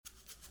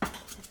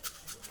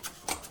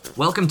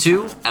Welcome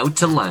to Out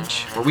to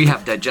Lunch, where we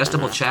have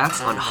digestible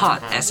chats on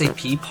hot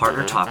SAP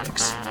partner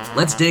topics.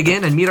 Let's dig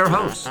in and meet our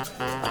hosts.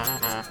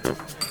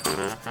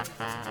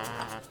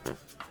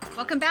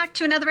 Welcome back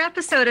to another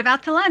episode of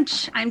Out to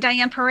Lunch. I'm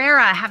Diane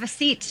Pereira. Have a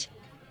seat.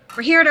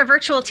 We're here at our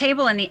virtual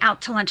table in the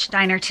Out to Lunch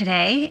diner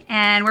today,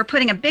 and we're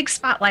putting a big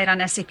spotlight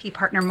on SAP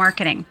partner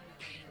marketing.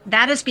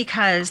 That is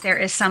because there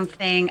is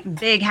something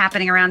big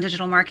happening around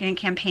digital marketing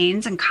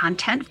campaigns and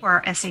content for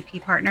our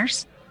SAP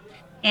partners.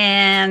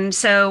 And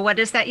so what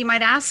is that, you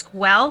might ask?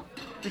 Well,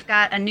 we've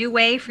got a new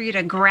way for you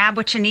to grab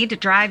what you need to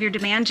drive your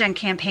demand gen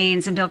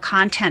campaigns and build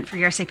content for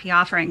your SAP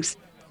offerings.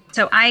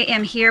 So I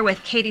am here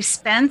with Katie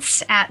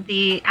Spence at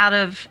the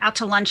Out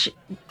to Lunch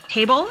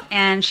table,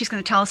 and she's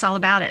going to tell us all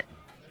about it.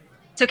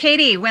 So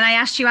Katie, when I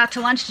asked you out to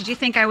lunch, did you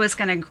think I was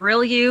going to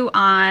grill you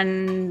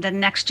on the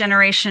next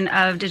generation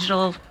of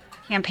digital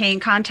campaign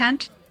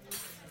content?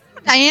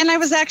 Diane, I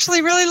was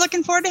actually really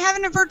looking forward to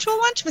having a virtual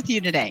lunch with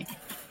you today.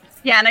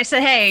 Yeah, and I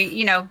said, hey,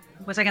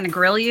 was I going to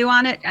grill you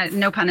on it?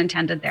 No pun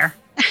intended there.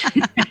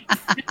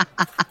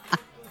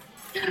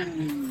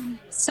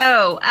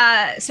 So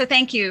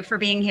thank you for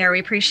being here. We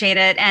appreciate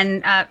it.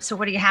 And so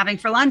what are you having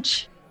for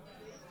lunch?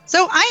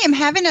 So I am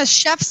having a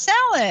chef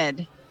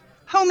salad,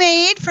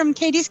 homemade from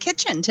Katie's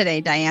Kitchen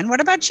today, Diane. What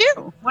about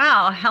you?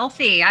 Wow,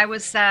 healthy. I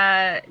was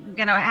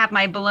going to have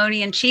my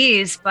bologna and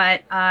cheese,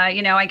 but,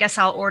 I guess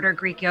I'll order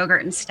Greek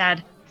yogurt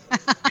instead.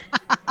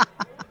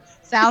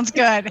 Sounds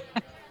good.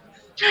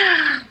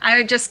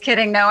 I'm just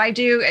kidding. No, I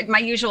do. My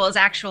usual is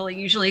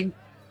usually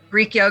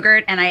Greek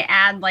yogurt, and I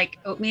add like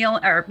oatmeal,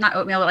 or not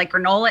oatmeal, but like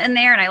granola in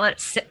there, and I let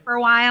it sit for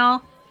a while.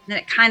 And then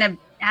it kind of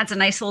adds a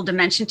nice little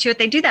dimension to it.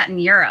 They do that in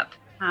Europe,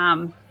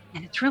 and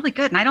it's really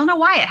good. And I don't know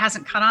why it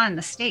hasn't caught on in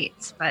the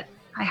States, but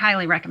I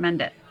highly recommend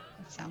it.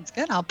 Sounds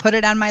good. I'll put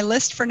it on my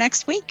list for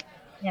next week.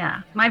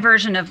 Yeah, my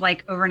version of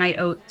like overnight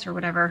oats or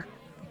whatever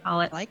they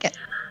call it. I like it.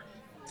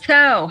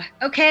 So,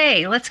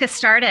 okay, let's get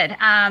started.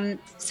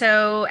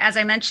 So as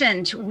I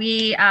mentioned,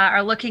 we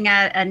are looking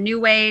at a new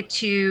way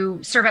to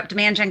serve up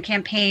demand gen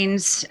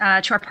campaigns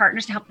to our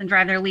partners to help them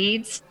drive their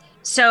leads.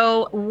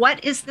 So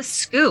what is the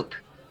scoop?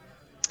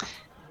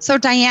 So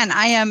Diane,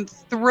 I am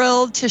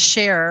thrilled to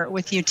share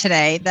with you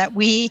today that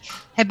we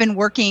have been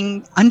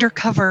working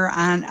undercover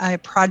on a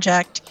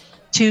project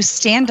to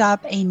stand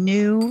up a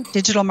new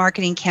digital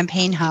marketing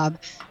campaign hub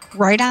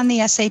right on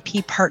the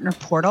SAP Partner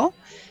Portal.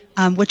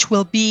 Which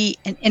will be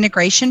an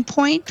integration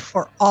point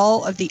for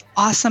all of the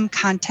awesome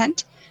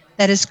content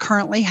that is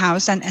currently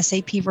housed on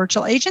SAP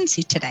Virtual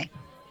Agency today.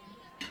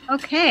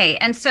 Okay,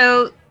 and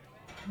so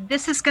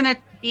this is going to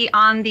be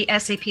on the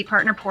SAP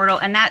Partner Portal,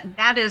 and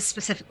that is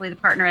specifically the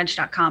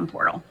partneredge.com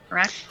portal,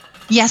 correct?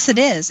 Yes, it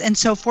is. And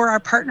so for our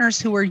partners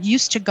who are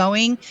used to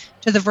going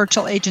to the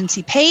Virtual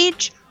Agency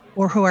page,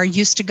 or who are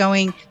used to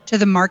going to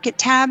the market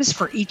tabs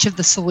for each of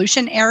the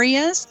solution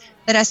areas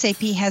that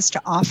SAP has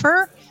to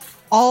offer,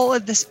 all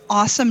of this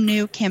awesome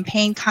new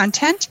campaign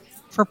content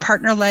for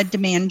partner-led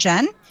demand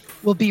gen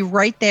will be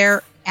right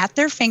there at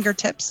their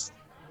fingertips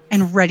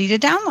and ready to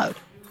download.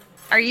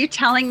 Are you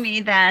telling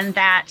me then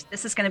that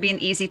this is going to be an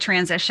easy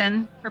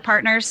transition for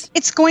partners?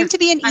 It's going to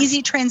be an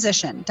easy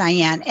transition,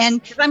 Diane.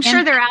 And I'm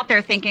sure they're out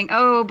there thinking,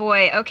 oh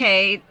boy,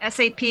 okay,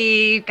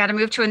 SAP, got to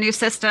move to a new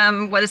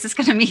system. What is this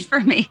going to mean for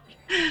me?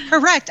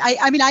 Correct.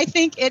 I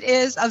think it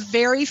is a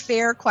very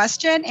fair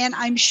question, and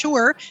I'm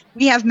sure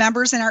we have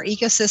members in our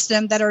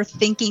ecosystem that are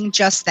thinking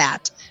just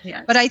that.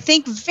 Yeah. But I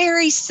think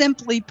very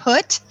simply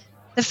put,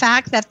 the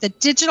fact that the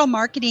Digital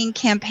Marketing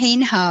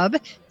Campaign Hub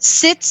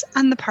sits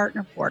on the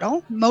partner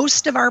portal.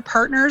 Most of our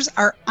partners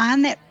are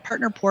on that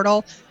partner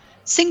portal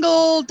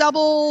single,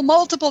 double,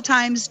 multiple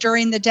times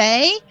during the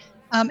day.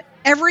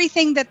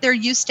 Everything that they're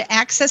used to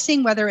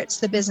accessing, whether it's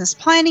the business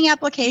planning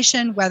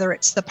application, whether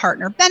it's the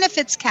partner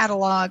benefits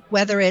catalog,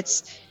 whether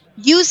it's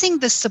using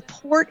the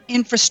support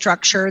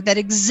infrastructure that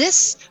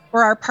exists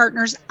for our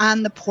partners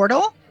on the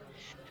portal,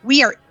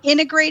 we are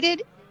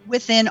integrated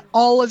within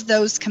all of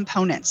those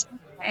components.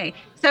 Okay.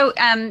 So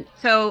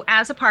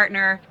as a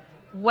partner,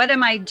 what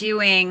am I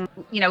doing,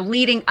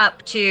 leading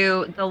up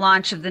to the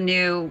launch of the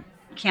new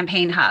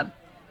campaign hub?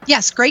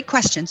 Yes, great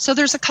question. So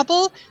there's a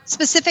couple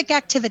specific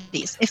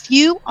activities. If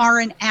you are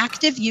an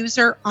active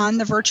user on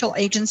the Virtual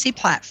Agency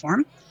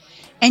platform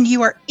and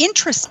you are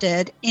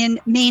interested in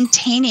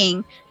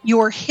maintaining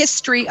your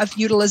history of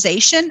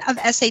utilization of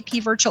SAP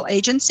Virtual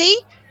Agency,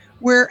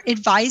 we're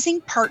advising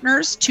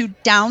partners to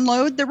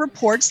download the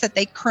reports that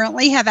they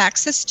currently have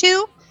access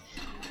to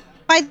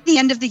by the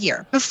end of the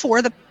year,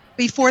 before the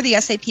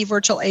SAP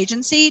Virtual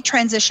Agency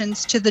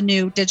transitions to the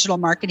new Digital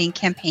Marketing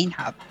Campaign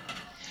Hub.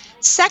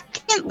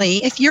 Secondly,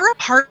 if you're a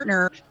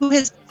partner who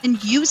has been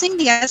using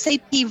the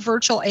SAP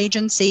Virtual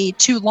Agency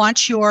to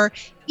launch your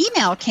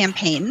email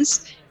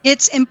campaigns,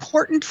 it's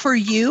important for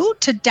you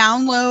to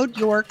download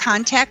your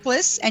contact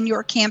lists and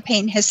your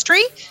campaign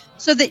history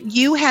so that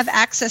you have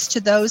access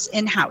to those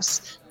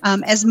in-house.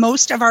 As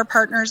most of our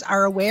partners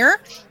are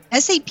aware,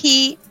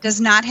 SAP does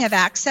not have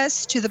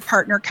access to the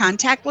partner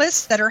contact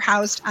lists that are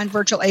housed on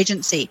Virtual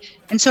Agency.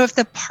 And so if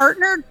the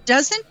partner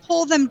doesn't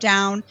pull them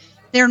down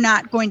they're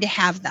not going to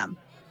have them.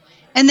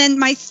 And then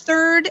my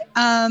third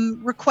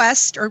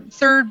request or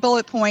third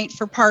bullet point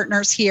for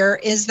partners here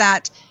is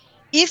that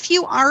if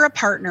you are a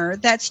partner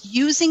that's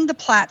using the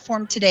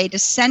platform today to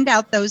send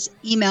out those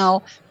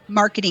email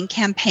marketing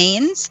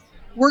campaigns,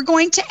 we're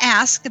going to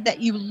ask that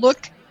you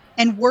look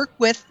and work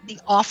with the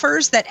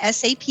offers that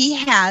SAP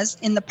has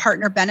in the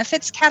partner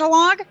benefits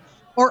catalog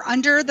or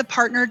under the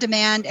partner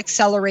demand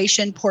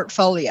acceleration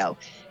portfolio.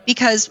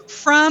 Because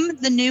from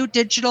the new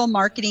digital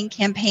marketing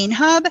campaign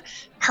hub,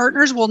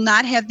 partners will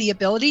not have the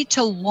ability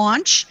to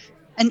launch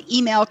an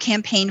email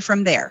campaign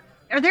from there.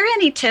 Are there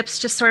any tips,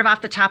 just sort of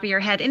off the top of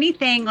your head,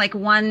 anything like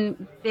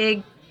one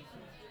big,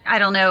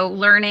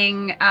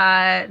 learning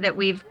that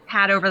we've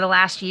had over the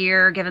last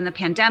year, given the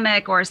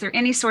pandemic, or is there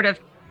any sort of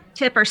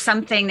tip or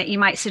something that you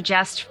might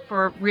suggest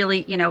for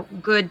really,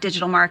 good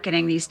digital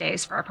marketing these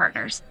days for our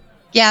partners?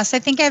 Yes, I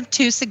think I have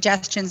two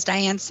suggestions,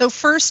 Diane. So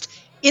first,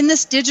 in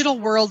this digital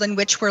world in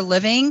which we're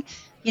living,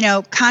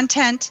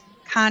 content,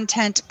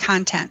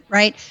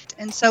 right?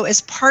 And so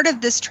as part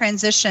of this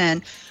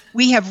transition,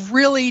 we have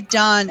really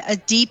done a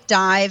deep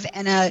dive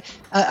and a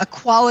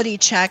quality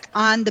check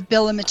on the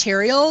bill of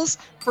materials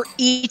for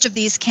each of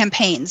these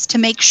campaigns to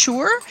make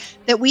sure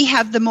that we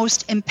have the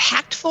most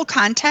impactful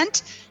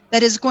content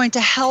that is going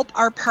to help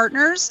our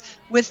partners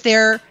with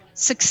their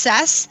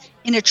success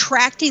in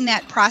attracting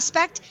that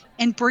prospect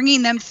and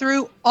bringing them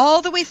through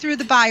all the way through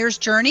the buyer's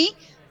journey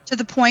to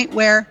the point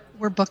where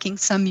we're booking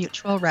some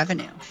mutual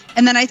revenue.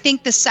 And then I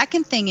think the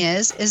second thing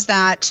is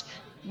that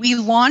we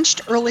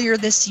launched earlier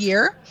this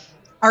year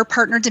our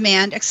Partner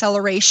Demand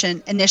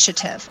Acceleration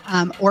Initiative,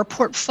 or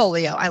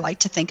portfolio, I like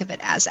to think of it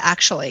as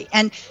actually.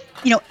 And,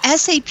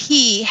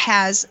 SAP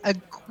has a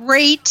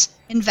great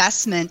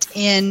investment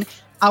in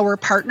our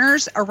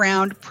partners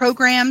around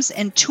programs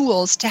and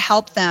tools to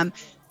help them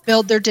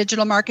build their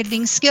digital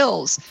marketing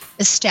skills,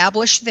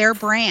 establish their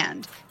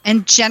brand,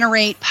 and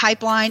generate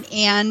pipeline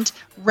and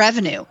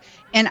revenue.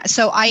 And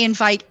so I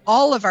invite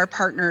all of our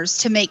partners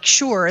to make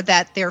sure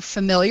that they're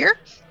familiar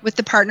with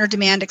the Partner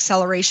Demand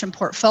Acceleration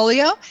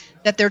portfolio,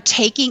 that they're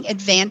taking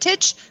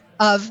advantage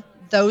of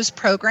those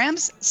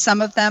programs.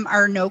 Some of them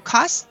are no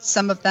cost,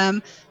 some of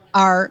them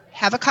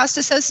have a cost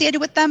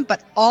associated with them,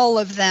 but all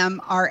of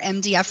them are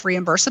MDF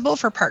reimbursable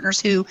for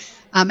partners who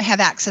have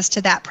access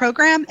to that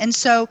program. And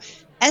so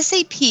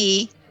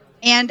SAP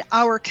and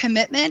our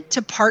commitment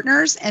to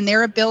partners and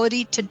their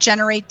ability to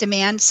generate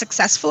demand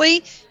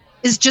successfully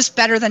is just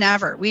better than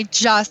ever. We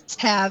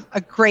just have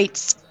a great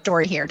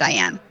story here,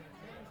 Diane.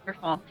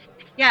 Wonderful.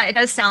 Yeah, it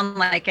does sound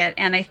like it.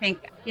 And I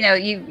think,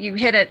 you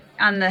hit it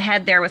on the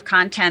head there with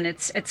content.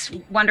 It's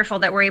wonderful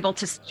that we're able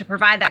to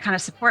provide that kind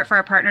of support for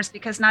our partners,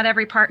 because not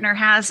every partner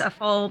has a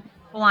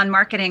full-on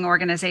marketing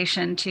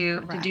organization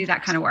to do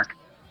that kind of work.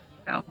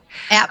 So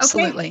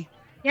absolutely. Okay.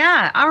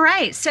 Yeah. All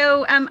right.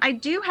 So I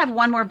do have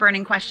one more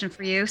burning question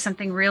for you,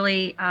 something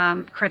really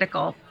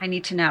critical I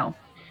need to know.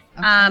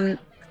 Okay.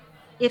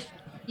 If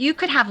you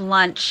could have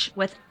lunch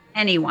with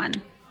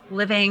anyone,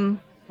 living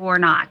or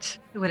not,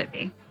 who would it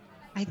be?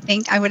 I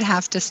think I would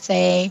have to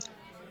say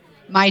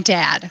my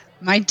dad.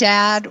 My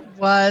dad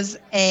was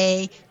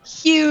a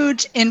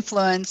huge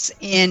influence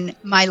in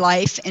my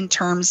life in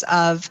terms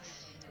of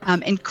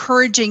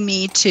encouraging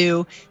me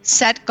to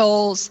set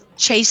goals,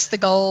 chase the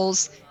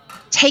goals,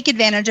 take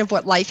advantage of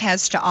what life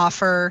has to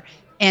offer,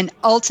 and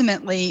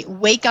ultimately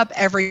wake up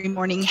every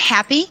morning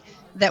happy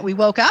that we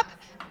woke up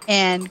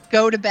and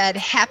go to bed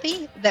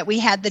happy that we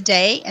had the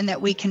day and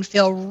that we can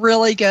feel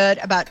really good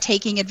about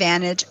taking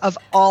advantage of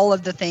all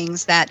of the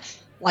things that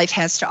life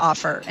has to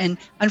offer. And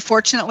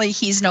unfortunately,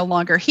 he's no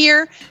longer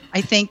here.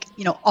 I think,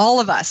 all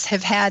of us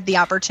have had the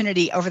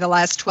opportunity over the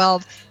last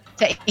 12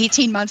 to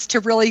 18 months to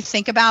really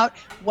think about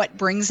what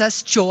brings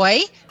us joy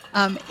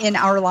in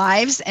our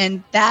lives.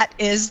 And that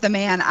is the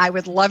man I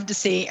would love to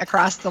see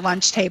across the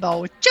lunch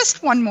table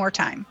just one more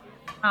time.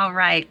 All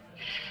right.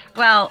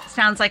 Well,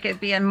 sounds like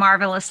it'd be a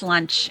marvelous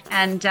lunch.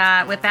 And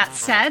with that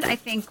said, I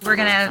think we're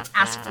going to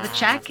ask for the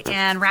check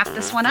and wrap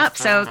this one up.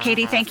 So,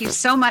 Katie, thank you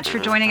so much for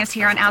joining us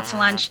here on Out to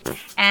Lunch.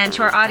 And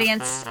to our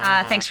audience,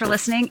 thanks for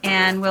listening,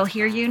 and we'll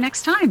hear you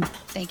next time.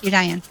 Thank you,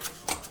 Diane.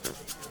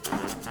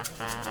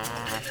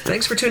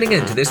 Thanks for tuning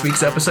in to this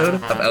week's episode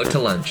of Out to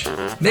Lunch.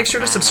 Make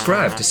sure to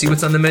subscribe to see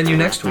what's on the menu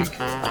next week.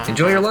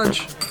 Enjoy your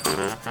lunch.